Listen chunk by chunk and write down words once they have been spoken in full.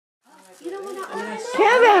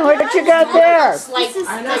Kevin, what you got there?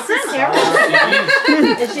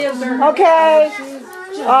 Okay.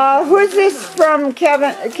 Who's this from,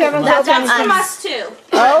 Kevin? Kevin's That's opening. from us too.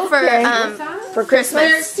 Okay. For Christmas.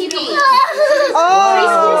 There's CDs.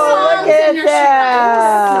 Oh, look at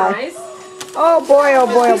that. Oh boy, oh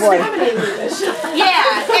boy, oh boy.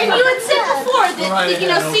 Yeah, and you had said before that, you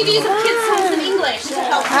know, CDs of kids' songs in English to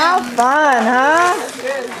help them. How fun, huh?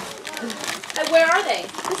 Where are they?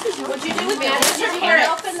 What'd you do with them? Did you hear it?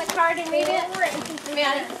 Open the card and read it.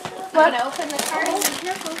 Maddie? Want to open the card?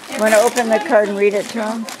 Want to open the card and read it to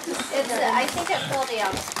him? It's, I think it fell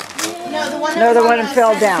down. No, the one No, the one that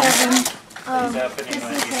fell down.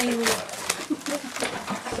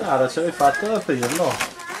 Sara, ce l'hai fatto ad aprirlo?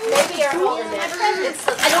 Maybe you're holding it.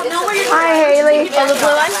 I don't know where you're Hi, Haley. Oh, the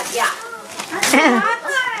blue one? Yeah.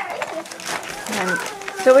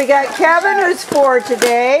 So we got Kevin, who's 4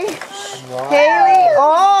 today. Wow. Haley,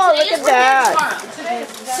 oh, look at that.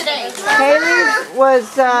 Today. Haley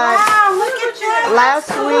was last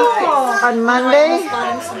week on Monday.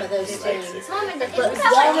 Bought him some of those things. But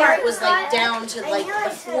Walmart was like down to like the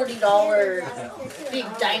 $40 big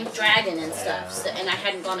dragon and stuff. So, and I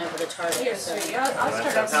hadn't gone over to Target. So.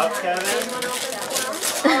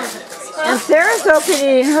 And Sarah's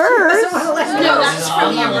opening hers. No, that's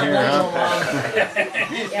from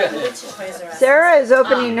Sarah is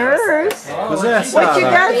opening hers. Cos'è, What you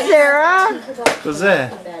Sara? got, Sarah? Cos'è?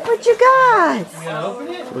 What you got?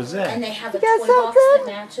 Cos'è? And they have a You got toy box something? that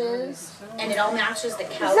matches, and it all matches the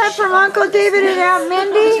couch. Is that from Uncle David and Aunt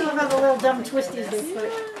Mindy? Some of the little dumb twisties they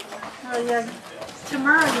put. Oh yeah.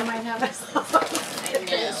 Tomorrow you might have us.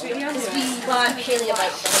 Because we bought Haley a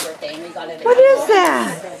bike for her birthday, and we got it. What is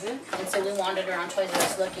that? And so we wandered around Toys R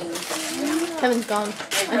Us looking. Kevin's gone.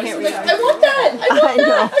 I can't read. I want that. I want I know.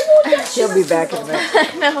 that. I want that. She'll be back in a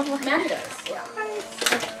minute. Maddie does.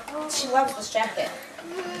 She loves this jacket.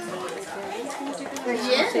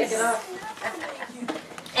 Yes.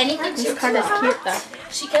 Anything This card is cute though.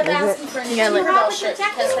 She kept asking for a new Tinkerbell shirt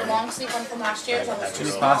because her long sleeve one from last year is almost too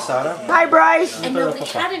small. Sara? Hi, Bryce. And nobody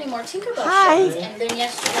had any more Tinkerbell Hi. shirts. And then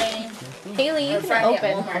yesterday, Haley, you or can Friday at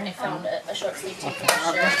open. Walmart, I found a short sleeve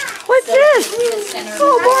Tinkerbell shirt. What's this?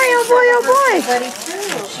 Oh boy, oh boy, oh boy.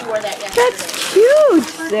 She wore that yesterday. That's cute,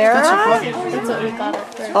 Sarah. That's what we got her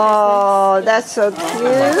for. Oh, that's so cute.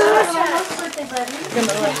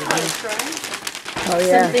 Oh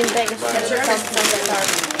yeah. Something big.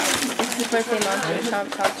 It's his birthday monster. Chomp,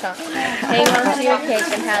 chomp, chomp. Hang on to your cake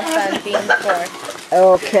and have fun being 4.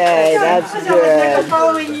 Okay, that's good.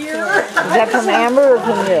 Following year. Is that from Amber or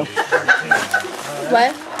from you?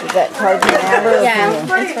 What? Is that card from Amber or Yeah,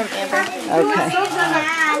 from you? it's from Amber. Okay.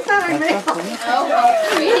 Oh,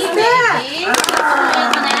 pretty baby.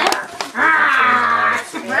 Lynette.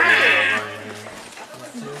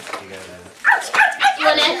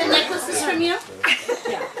 Lynette, the necklace is from you?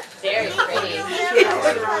 Yeah. Very pretty.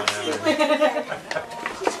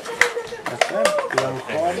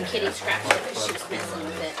 The kitty scratched it because she was messing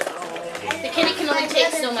with it. The kitty can only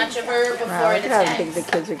take so much of her before Wow, it look how big attacks.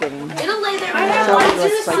 the kids are getting. It'll lay there. Shelby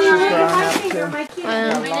looks like she's grown up too.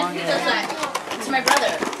 He does that to my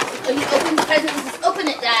brother. When he opens presents, he says, "Open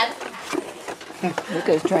it, Dad."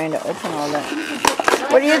 Luca's trying to open all that.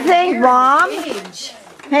 What do you think, Mom?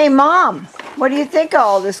 Hey, Mom. What do you think of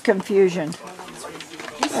all this confusion?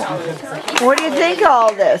 What do you think of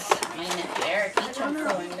all this?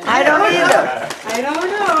 I don't either. I don't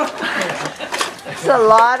know. It's a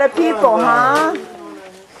lot of people, huh?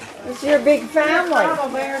 It's your big family.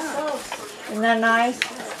 Isn't that nice?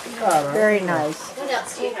 Very nice. What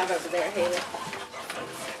else do you have over there, Haley?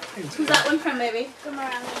 Who's that one from, baby?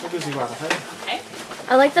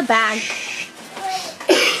 I like the bag.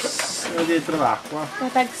 Dietro l'acqua.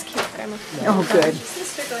 That bag's cute, Grandma. Oh, good.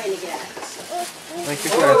 Sister going to get. Anche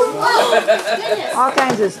questo. All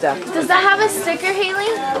kinds of stuff. Does that have a sticker, Haley?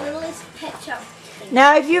 Little's pet shop.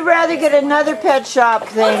 Now, if you'd rather get another pet shop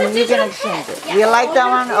thing, you can exchange it. You like that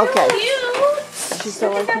one? Okay. She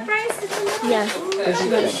still like it? Yeah.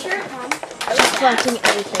 She's collecting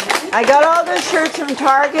everything. I got all those shirts from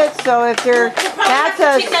Target, so if they're, that's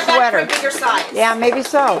a Take that back for a sweater. bigger size. Yeah, maybe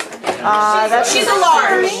so. That's She's a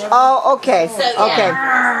large. Oh, okay, So, yeah. okay.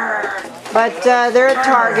 But they're at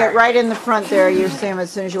Target, right in the front there. You see them as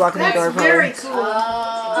soon as you walk in the door. Very Probably. cool.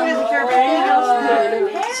 She doesn't care about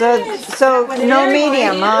anything else. So no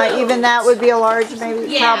medium, huh? Even that would be a large, maybe?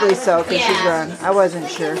 Yeah. Probably so, because she's Yeah. grown. I wasn't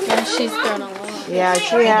sure. Yeah, she's grown a lot. Yeah,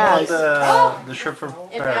 she has. The shirt for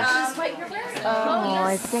Paris. Oh,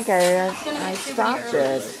 I think I stopped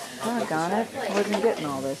it. Doggone it. I wasn't getting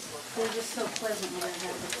all this.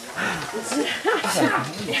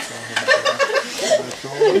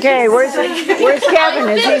 Okay, where's Kevin?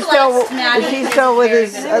 Is he still with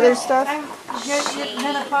his other stuff?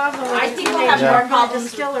 I think we'll have more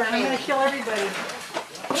problems. I'm gonna kill everybody.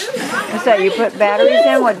 What's that? You put batteries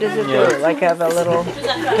in? What does it do? Like have a little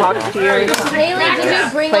talk to your Haley, did you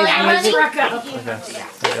bring all your money?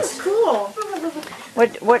 This is cool.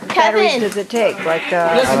 What batteries does it take? Like Look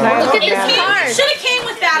at this card. Should have came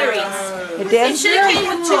with batteries. It did? It should have came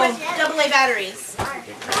with 2 AA batteries. I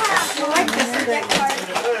like this thing.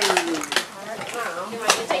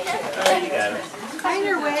 Find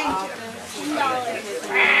your way.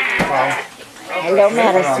 Hello,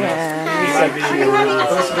 Madison.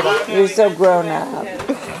 You're so grown up.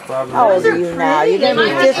 How old are you now? You're going to be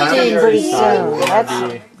 15 pretty soon. That's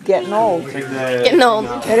getting old. Getting old.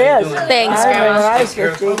 It is. Thanks, I remember when Grandma. I was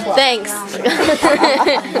 15. Thanks.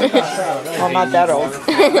 Well, not that old.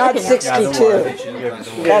 Not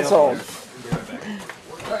 62. That's old.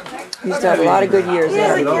 He's done a lot of good years He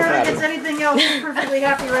there. doesn't care if it's anything else. He's perfectly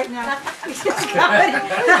happy right now. He's just got it.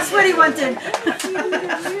 That's what he wanted.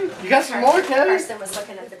 You got some more, Kevin?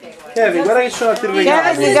 Kevin, guarda che sono altri regali.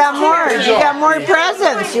 Kevin, you got more. You got more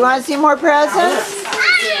presents. You want to see more presents?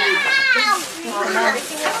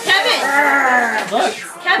 Kevin!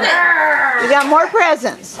 Kevin! You got more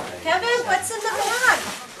presents. Kevin, what's in the bag?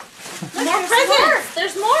 More presents!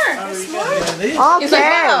 There's more! There's more! He's like,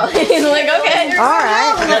 wow. Okay. He's like, okay. All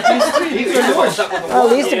right. Well,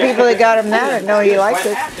 at least the people that got him that know he liked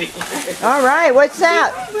it. All right. What's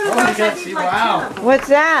that? Wow. What's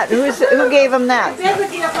that? Who gave him that?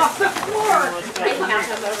 Everything up off the floor.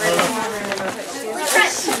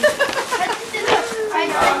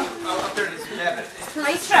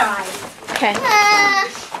 Nice try. Okay.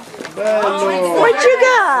 What you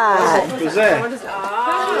got? Cos'è?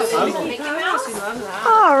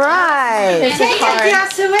 All right. Here's the card.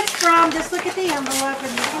 Guess who it's from? Just look at the envelope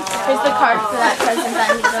and you can say. Here's the card for that present that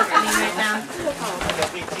he's opening right now.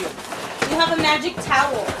 You have a magic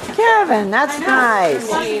towel. Kevin, that's nice.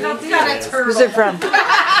 Who's it from?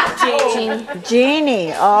 Jeanne.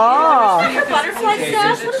 Jeannie. Oh. Butterfly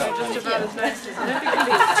stuff?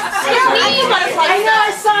 I know,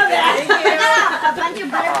 I saw that. A bunch of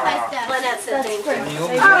butterfly stuff. Lynette said thank you.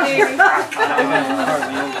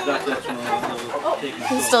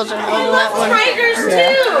 He's still drinking that one. Tigers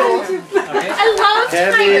too! I love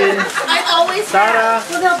tigers. I always Sara. have.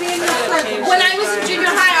 Well, they'll be in your present. When I was in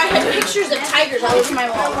junior high, I had pictures of tigers all over my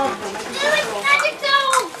wall. Magic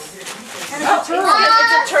doll. It's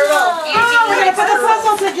a turtle. Oh, we're going to put a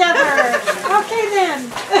puzzle together. Okay, then.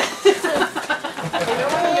 There's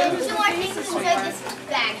some more things inside this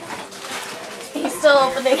bag. He's still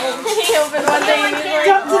opening. He opened one thing and he's like,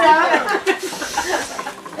 Dump it out.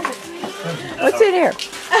 What's in here?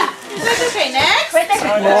 That's okay, next. Next.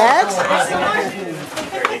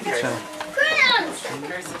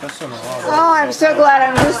 Oh, I'm so glad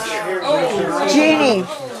I'm just Jeannie,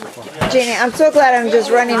 I'm so glad I'm just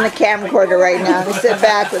running the camcorder right now. I sit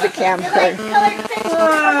back with the camcorder.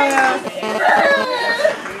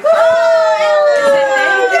 Woo!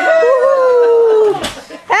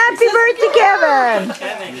 Happy birthday, Kevin!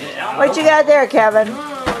 What you got there, Kevin?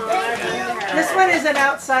 This one is an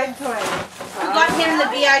outside toy. Who got him the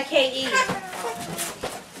BIKE?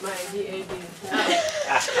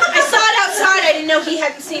 I saw it outside. I didn't know he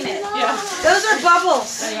hadn't seen it. Yeah. Those are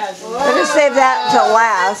bubbles. We're gonna save that till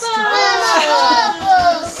last.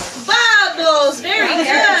 Bubbles. Very good.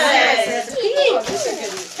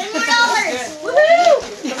 $10.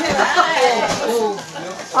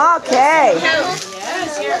 Okay.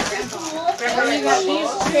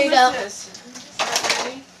 here you go.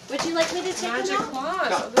 Would you like me to take them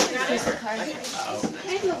out? Here's the card. It's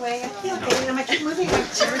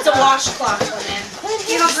a washcloth one, man.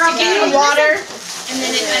 You get in water, and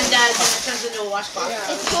then it undoes, and it turns into a washcloth.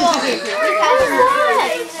 It's cool.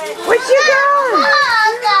 What you got?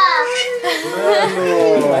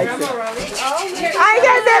 I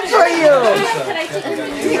got that for you.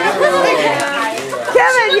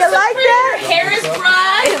 Kevin, you like that? Hair is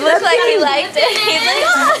bright. It looked like he liked it. He's like,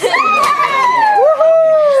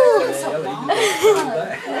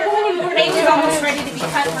 Paige is almost ready to be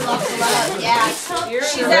cut for lots of love. Yeah.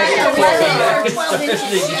 She's at 11 or 12 inches. I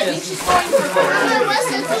think she's going for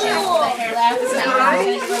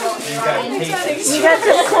You got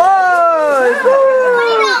some clothes. Woo.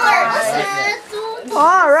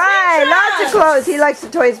 All right, lots of clothes. He likes the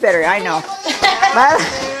toys better. I know.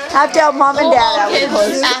 I tell mom and dad I was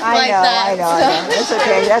close. act I like know, that. I know. It's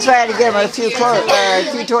okay. That's why I had to get him a few clothes, a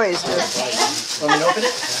few toys too. Want me to open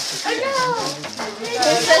it?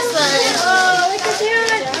 here's this one. Oh, look at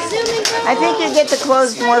that. Zoom in. I think you get the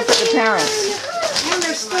clothes more for the parents. And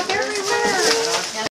they're still there.